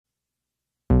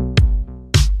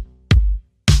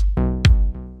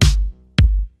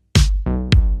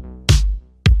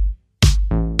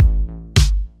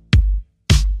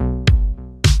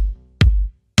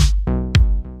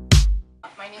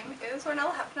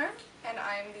Hepner, and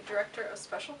I'm the Director of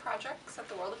Special Projects at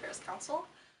the World Affairs Council.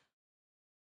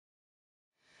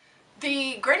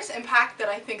 The greatest impact that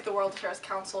I think the World Affairs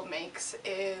Council makes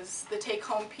is the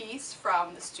take-home piece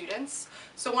from the students.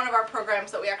 So one of our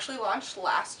programs that we actually launched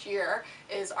last year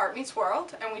is Art Meets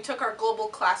World, and we took our Global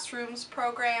Classrooms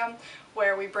program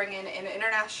where we bring in an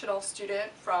international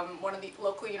student from one of the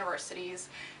local universities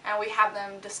and we have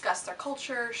them discuss their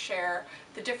culture, share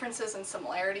the differences and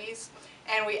similarities,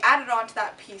 and we added on to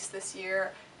that piece this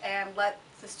year and let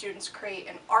the students create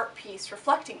an art piece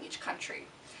reflecting each country.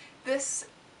 This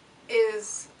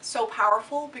is so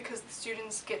powerful because the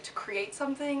students get to create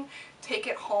something, take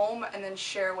it home, and then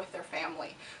share with their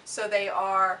family. So they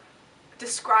are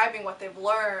describing what they've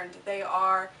learned, they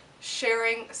are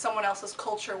sharing someone else's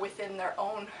culture within their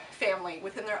own family,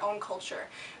 within their own culture.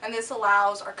 And this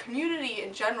allows our community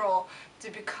in general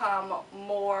to become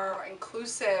more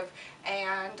inclusive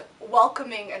and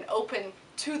welcoming and open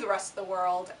to the rest of the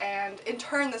world. And in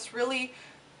turn, this really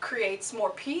creates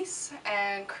more peace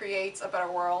and creates a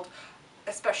better world,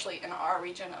 especially in our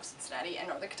region of Cincinnati and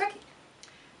Northern Kentucky.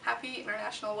 Happy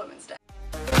International Women's Day.